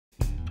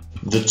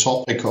The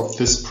topic of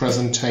this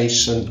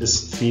presentation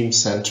is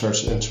Theme-Centered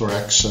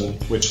Interaction,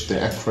 which the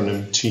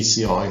acronym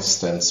TCI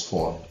stands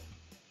for.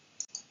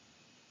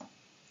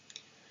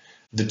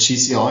 The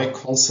TCI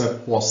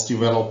concept was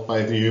developed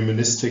by the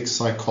humanistic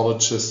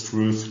psychologist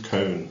Ruth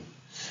Cohen.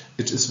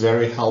 It is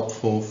very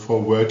helpful for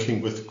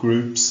working with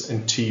groups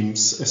and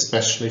teams,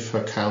 especially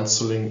for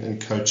counseling and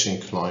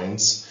coaching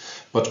clients,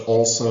 but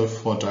also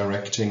for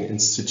directing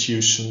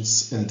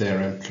institutions and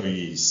their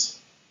employees.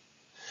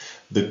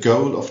 The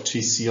goal of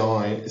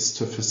TCI is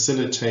to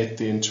facilitate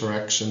the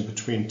interaction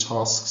between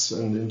tasks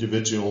and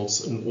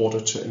individuals in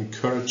order to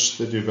encourage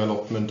the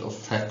development of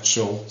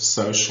factual,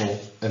 social,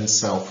 and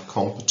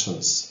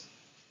self-competence.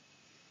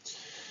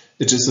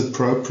 It is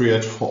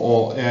appropriate for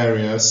all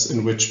areas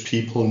in which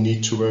people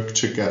need to work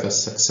together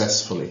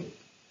successfully.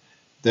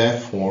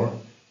 Therefore,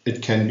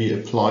 it can be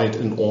applied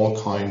in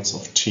all kinds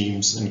of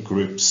teams and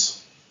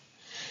groups.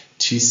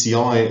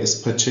 TCI is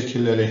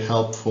particularly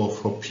helpful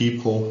for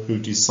people who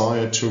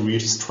desire to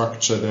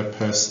restructure their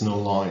personal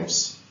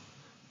lives.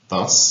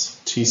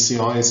 Thus,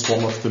 TCI is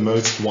one of the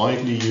most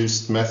widely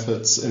used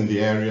methods in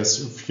the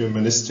areas of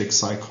humanistic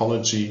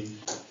psychology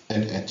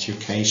and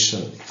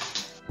education.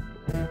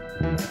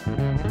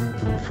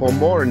 For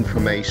more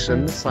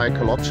information,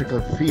 psychological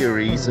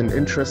theories and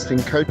interesting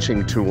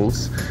coaching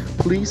tools,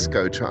 please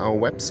go to our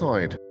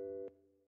website.